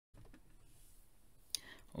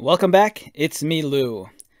Welcome back, it's me, Lou.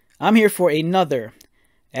 I'm here for another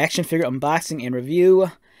action figure unboxing and review,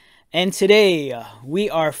 and today we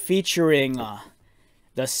are featuring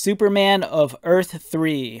the Superman of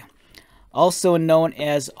Earth-3, also known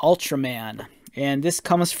as Ultraman, and this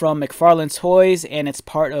comes from McFarlane Toys, and it's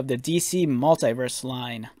part of the DC Multiverse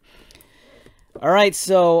line. Alright,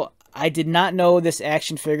 so I did not know this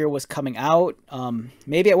action figure was coming out.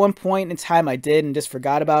 Maybe at one point in time I did and just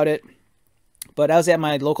forgot about it. But I was at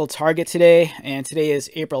my local Target today, and today is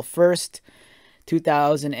April 1st,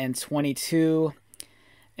 2022.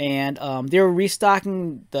 And they were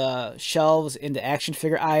restocking the shelves in the action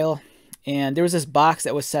figure aisle. And there was this box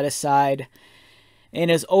that was set aside. And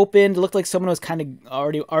it was opened. It looked like someone was kind of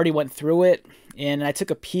already went through it. And I took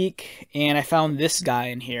a peek, and I found this guy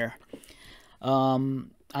in here.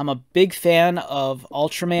 I'm a big fan of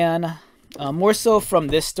Ultraman. More so from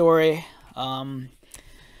this story.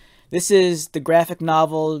 This is the graphic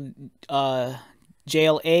novel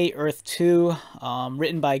JLA Earth-2,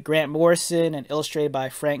 written by Grant Morrison and illustrated by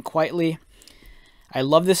Frank Quitely. I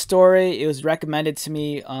love this story. It was recommended to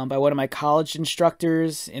me by one of my college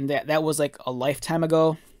instructors, and that was like a lifetime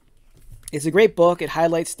ago. It's a great book. It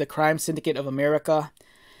highlights the crime syndicate of America,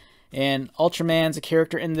 and Ultraman's a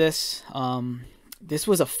character in this. This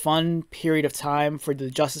was a fun period of time for the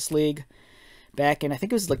Justice League. Back in, I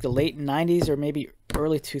think it was like the late 90s or maybe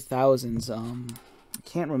early 2000s. I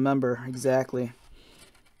can't remember exactly.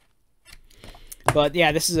 But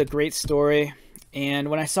yeah, this is a great story. And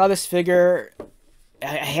when I saw this figure,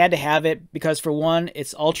 I had to have it because, for one,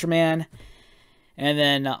 it's Ultraman. And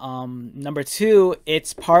then number two,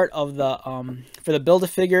 it's part of the, for the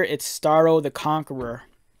Build-A-Figure, it's Starro the Conqueror.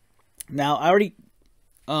 Now, I already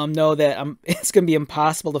know that it's going to be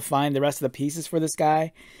impossible to find the rest of the pieces for this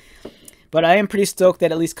guy. But I am pretty stoked that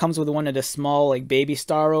it at least comes with one of the small, like, baby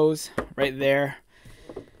Starros right there.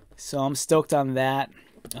 So I'm stoked on that.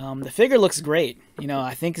 The figure looks great. You know,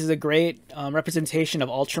 I think this is a great representation of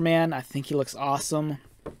Ultraman. I think he looks awesome.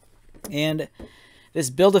 And this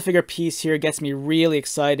Build-A-Figure piece here gets me really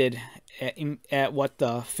excited at what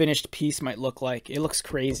the finished piece might look like. It looks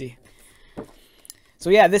crazy. So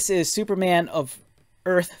yeah, this is Superman of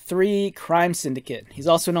Earth-3 Crime Syndicate. He's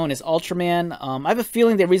also known as Ultraman. I have a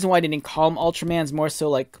feeling the reason why they didn't call him Ultraman is more so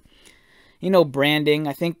like, you know, branding.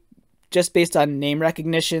 I think just based on name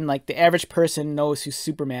recognition, like the average person knows who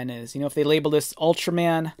Superman is. You know, if they label this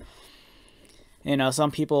Ultraman, you know, some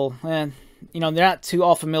people, you know, they're not too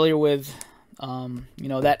all familiar with, you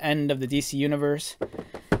know, that end of the DC universe.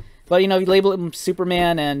 But, you know, if you label him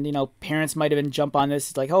Superman and, you know, parents might even jump on this.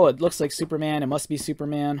 It's like, oh, it looks like Superman. It must be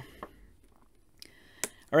Superman.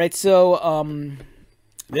 Alright, so,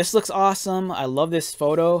 this looks awesome. I love this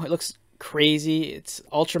photo. It looks crazy. It's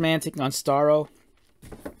Ultraman taking on Starro.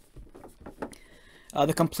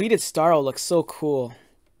 The completed Starro looks so cool.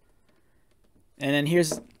 And then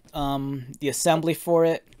here's the assembly for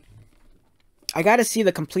it. I gotta see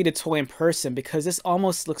the completed toy in person because this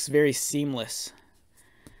almost looks very seamless.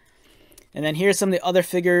 And then here's some of the other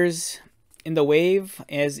figures in the wave.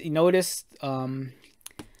 As you noticed,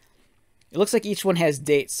 it looks like each one has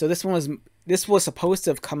dates. So this was supposed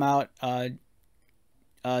to have come out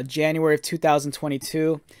January of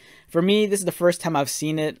 2022. For me, this is the first time I've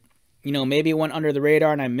seen it. You know, maybe it went under the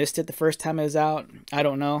radar and I missed it the first time it was out. I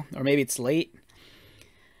don't know. Or maybe it's late.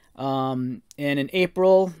 And in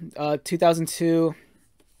April 2002,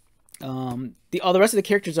 the rest of the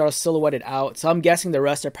characters are silhouetted out. So I'm guessing the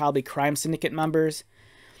rest are probably Crime Syndicate members.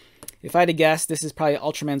 If I had to guess, this is probably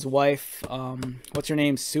Ultraman's wife. What's her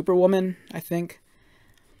name? Superwoman, I think.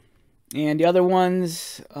 And the other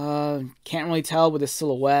ones, can't really tell with the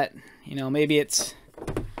silhouette. You know, maybe it's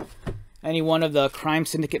any one of the Crime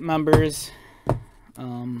Syndicate members.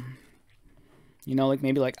 You know, like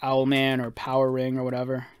maybe like Owlman or Power Ring or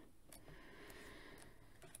whatever.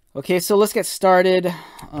 Okay, so let's get started.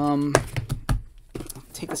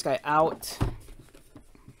 Take this guy out.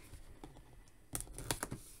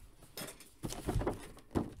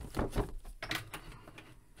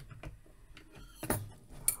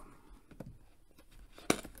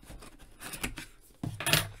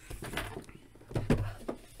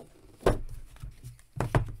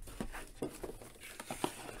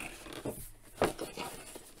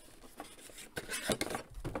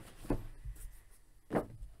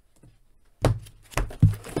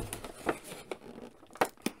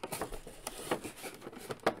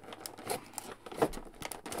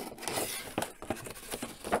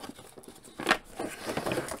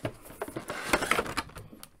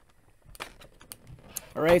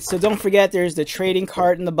 Alright, so don't forget there's the trading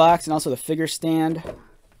card in the box and also the figure stand.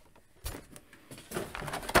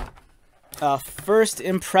 First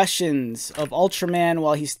impressions of Ultraman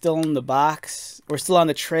while he's still in the box, or still on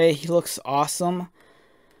the tray. He looks awesome.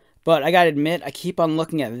 But I gotta admit, I keep on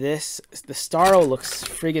looking at this. The Starro looks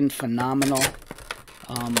friggin' phenomenal.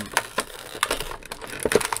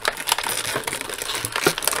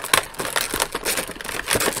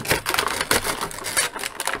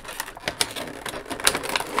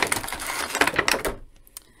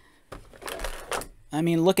 I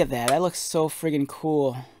mean, look at that. That looks so friggin'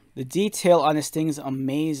 cool. The detail on this thing is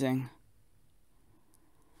amazing.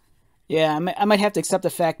 Yeah, I might have to accept the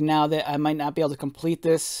fact now that I might not be able to complete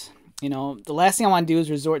this. You know, the last thing I want to do is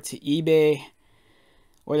resort to eBay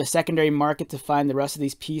or the secondary market to find the rest of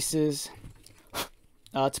these pieces to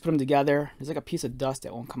put them together. There's like a piece of dust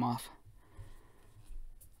that won't come off.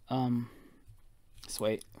 Let's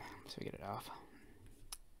wait so we get it off.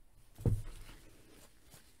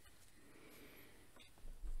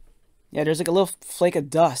 Yeah, there's like a little flake of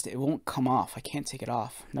dust. It won't come off. I can't take it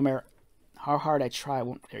off. No matter how hard I try, it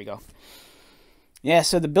won't. There you go. Yeah,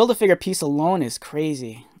 so the Build-A-Figure piece alone is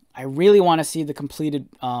crazy. I really want to see the completed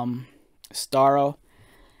Starro.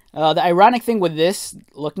 The ironic thing with this,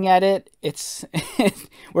 looking at it, it's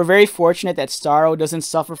we're very fortunate that Starro doesn't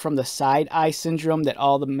suffer from the side eye syndrome that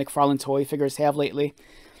all the McFarlane toy figures have lately.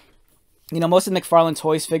 You know, most of the McFarlane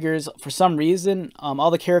Toys figures, for some reason,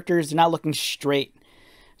 all the characters, they're not looking straight.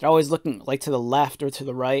 They're always looking like to the left or to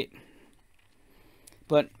the right.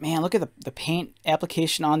 But man, look at the paint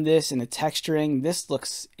application on this and the texturing. This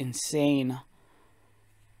looks insane.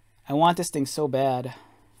 I want this thing so bad.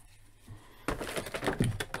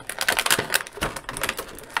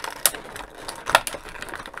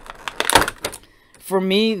 For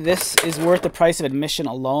me, this is worth the price of admission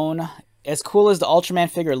alone. As cool as the Ultraman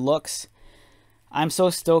figure looks, I'm so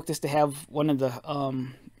stoked just to have one of the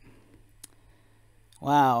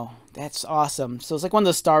wow, that's awesome. So it's like one of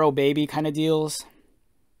the Starro baby kind of deals.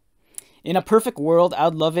 In a perfect world, I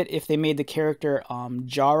would love it if they made the character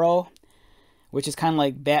Jarro, which is kind of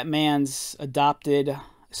like Batman's adopted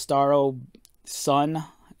Starro son,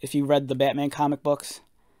 if you read the Batman comic books.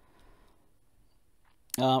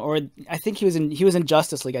 Or I think he was in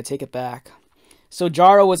Justice League, I take it back. So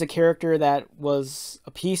Jarro was a character that was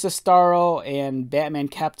a piece of Starro, and Batman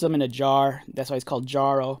kept him in a jar. That's why he's called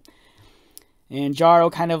Jarro. And Jarro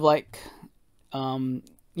kind of like, you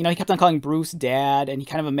know, he kept on calling Bruce Dad, and he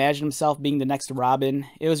kind of imagined himself being the next Robin.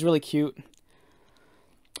 It was really cute.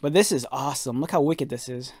 But this is awesome. Look how wicked this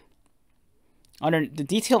is. The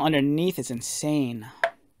detail underneath is insane.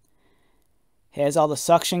 It has all the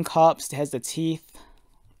suction cups. It has the teeth.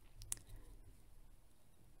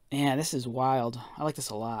 Man, this is wild. I like this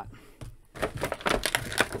a lot.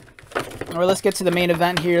 All right, let's get to the main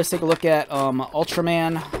event here. Let's take a look at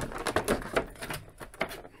Ultraman.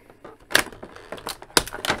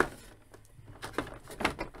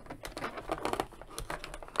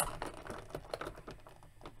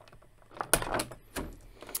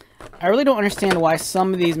 I really don't understand why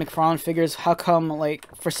some of these McFarlane figures, how come, like,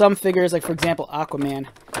 for some figures, like, for example, Aquaman,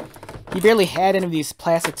 he barely had any of these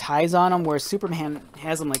plastic ties on him, whereas Superman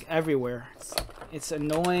has them, like, everywhere. It's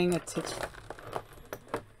annoying. It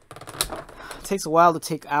takes a while to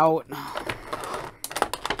take out.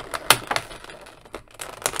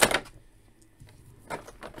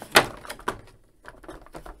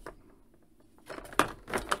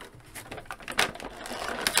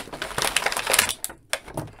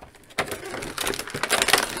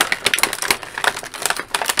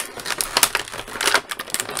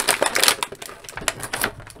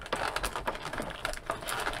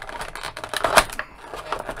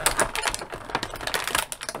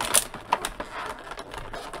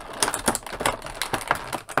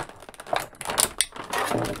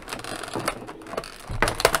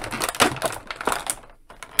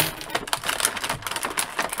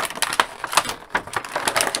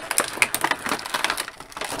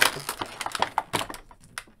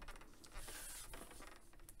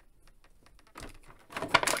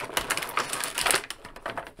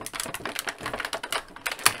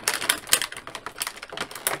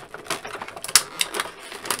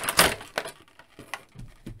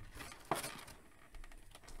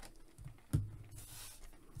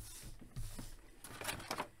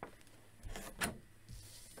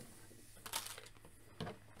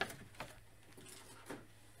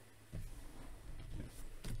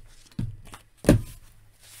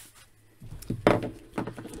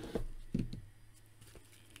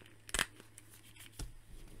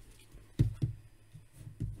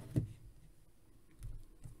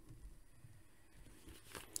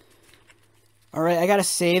 Alright, I gotta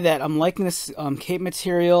say that I'm liking this cape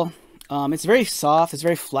material. It's very soft, it's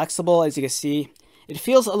very flexible, as you can see. It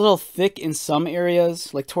feels a little thick in some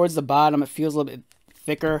areas, like towards the bottom it feels a little bit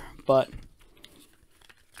thicker, but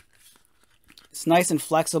it's nice and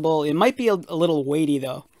flexible. It might be a little weighty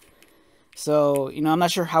though. So, you know, I'm not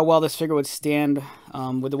sure how well this figure would stand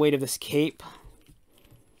with the weight of this cape.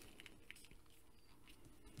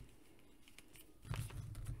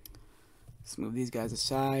 Let's move these guys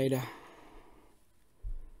aside.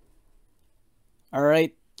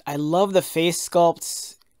 Alright, I love the face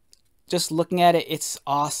sculpts. Just looking at it, it's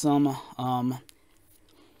awesome.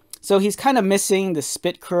 So he's kind of missing the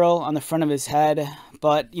spit curl on the front of his head,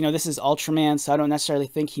 but, you know, this is Ultraman, so I don't necessarily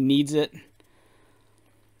think he needs it.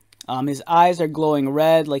 His eyes are glowing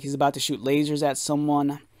red, like he's about to shoot lasers at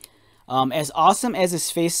someone. As awesome as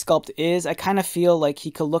his face sculpt is, I kind of feel like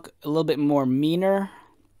he could look a little bit more meaner.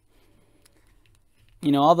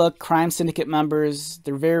 You know, all the crime syndicate members,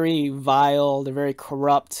 they're very vile, they're very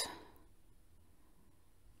corrupt.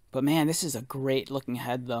 But man, this is a great looking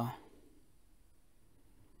head though.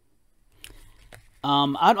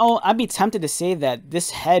 I'd be tempted to say that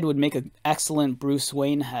this head would make an excellent Bruce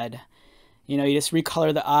Wayne head. You know, you just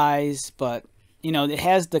recolor the eyes, but, you know, it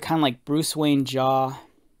has the kind of like Bruce Wayne jaw.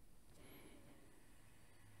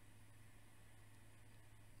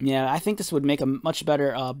 Yeah, I think this would make a much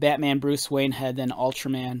better Batman Bruce Wayne head than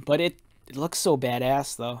Ultraman, but it looks so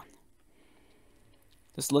badass though.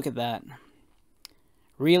 Just look at that.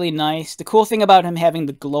 Really nice. The cool thing about him having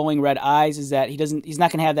the glowing red eyes is that he's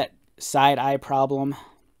not going to have that side eye problem.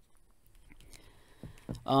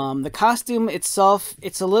 The costume itself,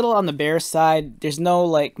 it's a little on the bare side. There's no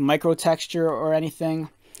like micro texture or anything,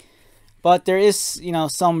 but there is, you know,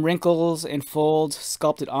 some wrinkles and folds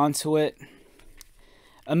sculpted onto it.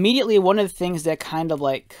 Immediately, one of the things that kind of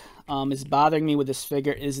like is bothering me with this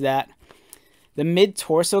figure is that the mid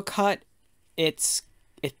torso cut, it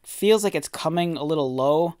feels like it's coming a little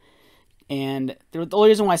low, and the only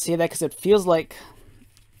reason why I say that because it feels like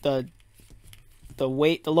the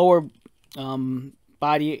lower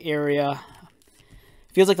body area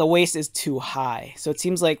feels like the waist is too high, so it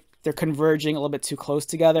seems like they're converging a little bit too close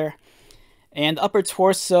together. And the upper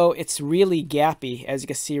torso, it's really gappy, as you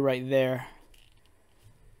can see right there.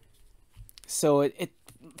 So it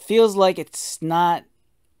feels like it's not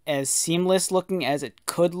as seamless looking as it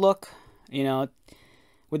could look. You know,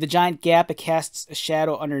 with the giant gap, it casts a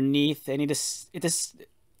shadow underneath, and it just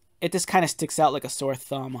kind of sticks out like a sore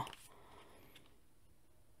thumb.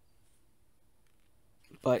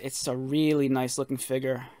 But it's a really nice looking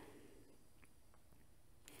figure.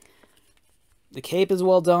 The cape is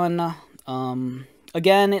well done.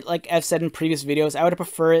 Again, like I've said in previous videos, I would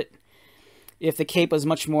prefer it if the cape was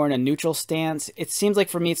much more in a neutral stance. It seems like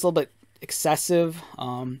for me it's a little bit excessive.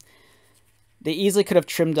 They easily could have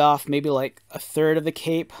trimmed off maybe like a third of the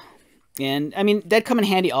cape. And I mean, that'd come in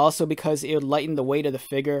handy also because it would lighten the weight of the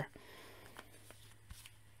figure.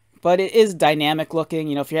 But it is dynamic looking.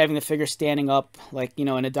 You know, if you're having the figure standing up, like, you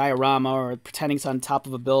know, in a diorama or pretending it's on top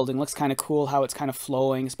of a building, looks kind of cool how it's kind of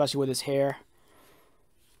flowing, especially with his hair.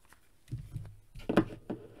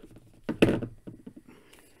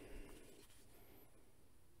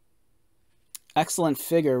 Excellent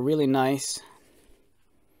figure, really nice.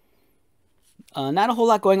 Not a whole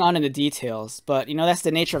lot going on in the details, but, you know, that's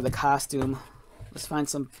the nature of the costume. Let's find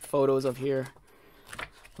some photos of here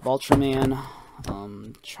of Ultraman.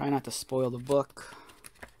 Try not to spoil the book.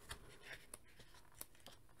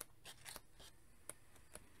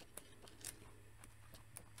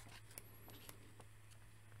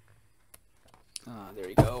 There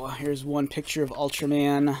you go. Here's one picture of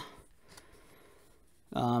Ultraman.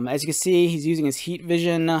 As you can see, he's using his heat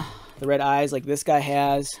vision, the red eyes like this guy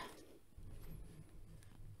has.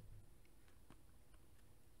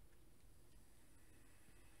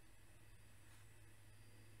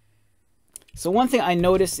 So one thing I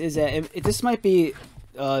noticed is that this might be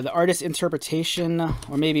the artist's interpretation,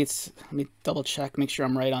 or maybe it's, let me double check, make sure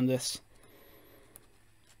I'm right on this.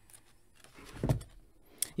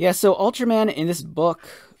 Yeah, so Ultraman in this book,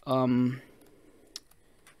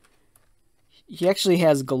 he actually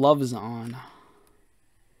has gloves on.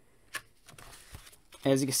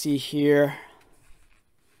 As you can see here,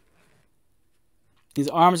 his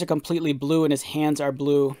arms are completely blue and his hands are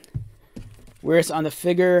blue. Whereas on the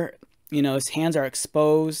figure, you know, his hands are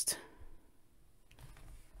exposed.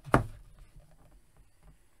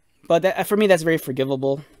 But that, for me, that's very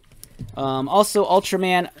forgivable. Also,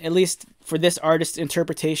 Ultraman, at least for this artist's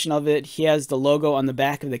interpretation of it, he has the logo on the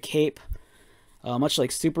back of the cape, much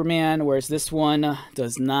like Superman, whereas this one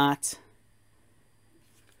does not.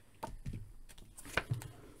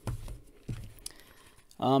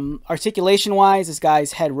 Articulation-wise, this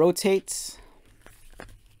guy's head rotates.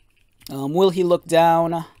 Will he look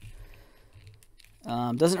down?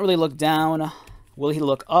 Doesn't really look down. Will he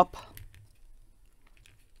look up?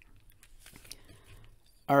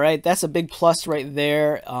 Alright, that's a big plus right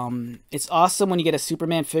there. It's awesome when you get a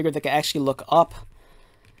Superman figure that can actually look up.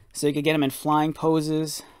 So you can get him in flying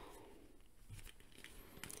poses.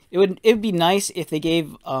 It would be nice if they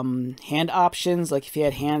gave hand options, like if he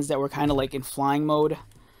had hands that were kind of like in flying mode.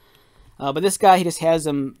 But this guy, he just has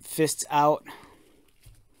them fists out.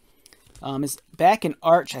 His back and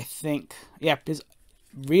arch, I think. Yeah, his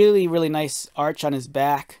really, really nice arch on his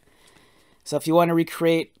back. So if you want to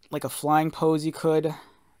recreate like a flying pose, you could.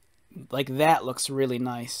 Like that looks really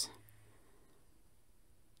nice.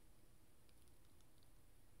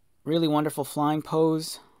 Really wonderful flying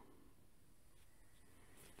pose.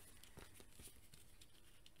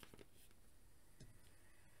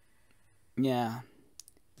 Yeah.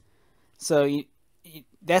 So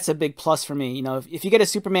that's a big plus for me. You know, if you get a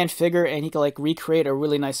Superman figure and he can like recreate a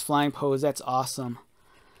really nice flying pose, that's awesome.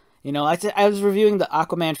 You know, I was reviewing the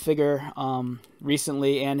Aquaman figure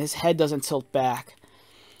recently, and his head doesn't tilt back.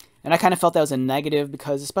 And I kind of felt that was a negative,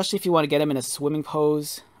 because especially if you want to get him in a swimming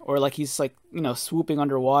pose, or like he's like, you know, swooping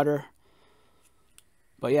underwater.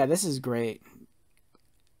 But yeah, this is great.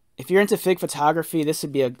 If you're into fig photography, this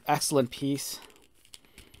would be an excellent piece.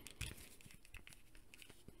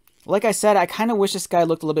 Like I said, I kind of wish this guy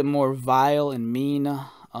looked a little bit more vile and mean.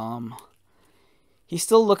 He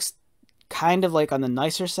still looks kind of like on the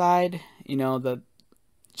nicer side. You know, the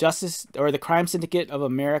Justice or the Crime Syndicate of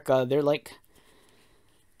America, they're like,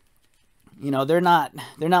 you know, they're not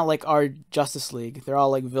like our Justice League. They're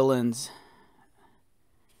all like villains.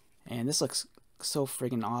 And this looks so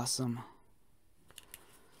friggin' awesome.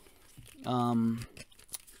 The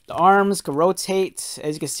arms can rotate.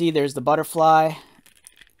 As you can see, there's the butterfly.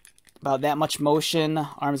 About that much motion.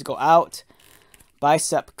 Arms go out.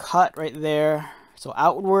 Bicep cut right there. So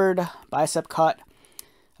outward, bicep cut.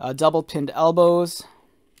 Double pinned elbows.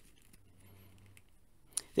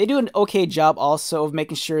 They do an okay job also of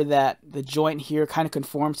making sure that the joint here kind of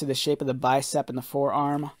conforms to the shape of the bicep and the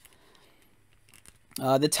forearm.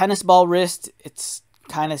 The tennis ball wrist, it's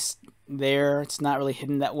kind of there. It's not really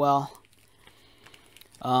hidden that well.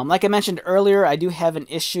 Like I mentioned earlier, I do have an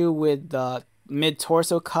issue with the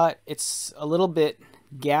mid-torso cut. It's a little bit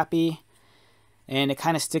gappy, and it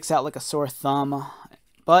kind of sticks out like a sore thumb.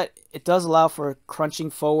 But it does allow for crunching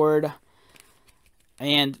forward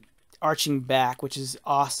and arching back, which is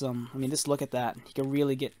awesome. I mean, just look at that. You can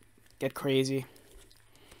really get crazy.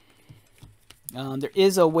 There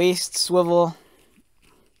is a waist swivel.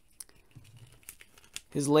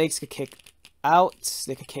 His legs could kick out.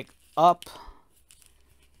 They could kick up.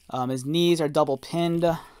 His knees are double pinned.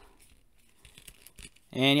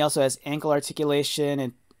 And he also has ankle articulation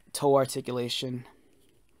and toe articulation.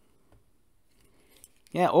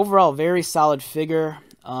 Yeah, overall, very solid figure.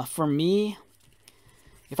 For me,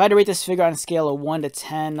 if I had to rate this figure on a scale of 1 to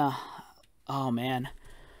 10, oh man.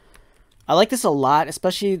 I like this a lot,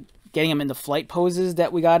 especially getting him in the flight poses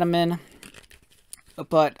that we got him in.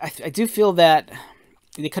 But I do feel that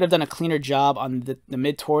they could have done a cleaner job on the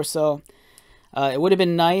mid-torso. It would have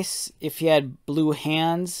been nice if he had blue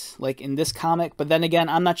hands, like in this comic. But then again,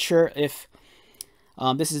 I'm not sure if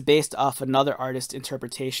this is based off another artist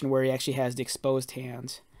interpretation where he actually has the exposed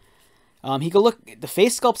hands. He could look, the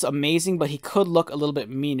face sculpt's amazing, but he could look a little bit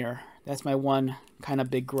meaner. That's my one kind of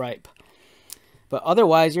big gripe. But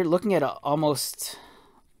otherwise, you're looking at an almost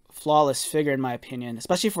flawless figure, in my opinion,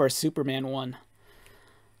 especially for a Superman one.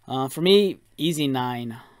 For me, easy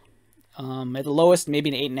 9. At the lowest, maybe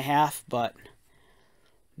an 8.5, but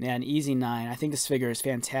yeah, an easy 9. I think this figure is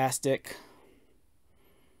fantastic.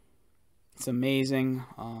 It's amazing.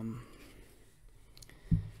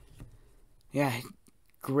 Yeah,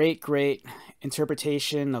 great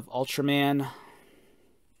interpretation of Ultraman.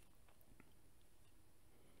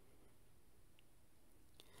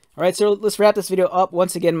 Alright, so let's wrap this video up.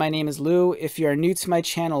 Once again, my name is Lou. If you are new to my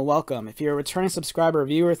channel, welcome. If you're a returning subscriber or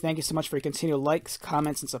viewer, thank you so much for your continued likes,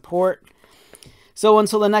 comments, and support. So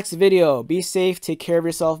until the next video, be safe, take care of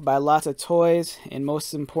yourself, buy lots of toys, and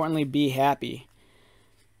most importantly, be happy.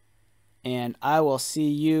 And I will see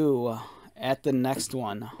you at the next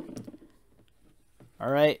one.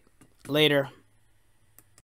 Alright, later.